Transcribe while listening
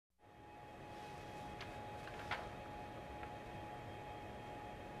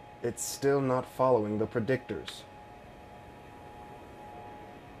It's still not following the predictors.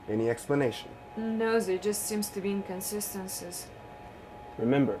 Any explanation? No, there just seems to be inconsistencies.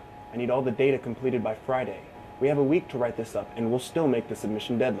 Remember, I need all the data completed by Friday. We have a week to write this up, and we'll still make the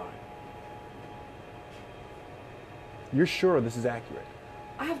submission deadline. You're sure this is accurate?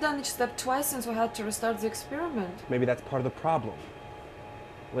 I have done each step twice since we had to restart the experiment. Maybe that's part of the problem.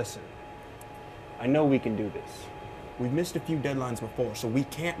 Listen, I know we can do this. We've missed a few deadlines before, so we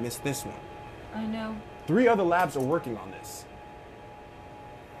can't miss this one. I know. 3 other labs are working on this.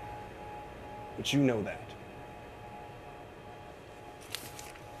 But you know that.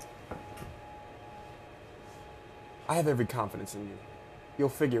 I have every confidence in you. You'll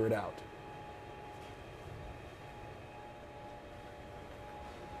figure it out.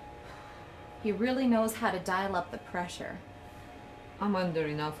 He really knows how to dial up the pressure. I'm under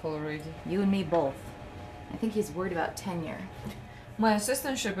enough already. You and me both. I think he's worried about tenure. My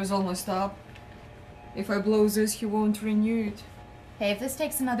assistantship is almost up. If I blow this, he won't renew it. Hey, if this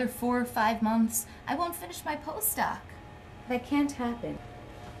takes another 4 or 5 months, I won't finish my postdoc. That can't happen.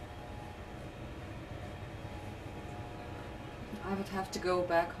 I would have to go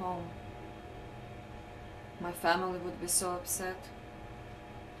back home. My family would be so upset.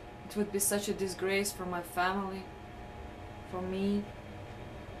 It would be such a disgrace for my family, for me.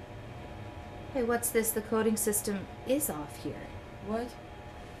 Hey, what's this? The coding system is off here. What?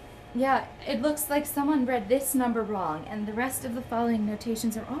 Yeah, it looks like someone read this number wrong, and the rest of the following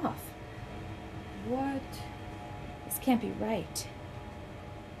notations are off. What? This can't be right.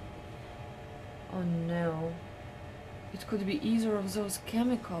 Oh no. It could be either of those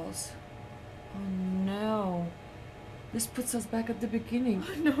chemicals. Oh no. This puts us back at the beginning.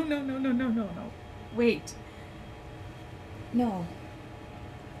 No. Wait. No.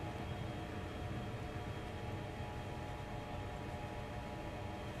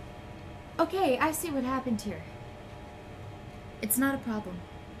 Okay, I see what happened here. It's not a problem.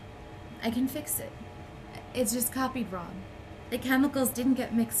 I can fix it. It's just copied wrong. The chemicals didn't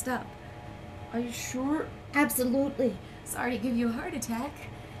get mixed up. Are you sure? Absolutely. Sorry to give you a heart attack.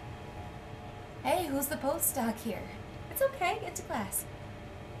 Hey, who's the postdoc here? It's okay, get to class.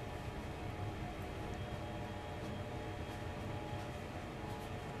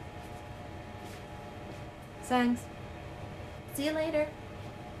 Thanks. See you later.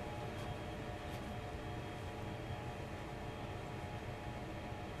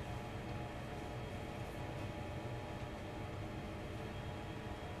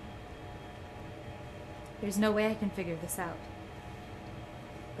 There's no way I can figure this out.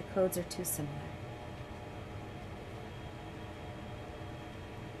 The codes are too similar.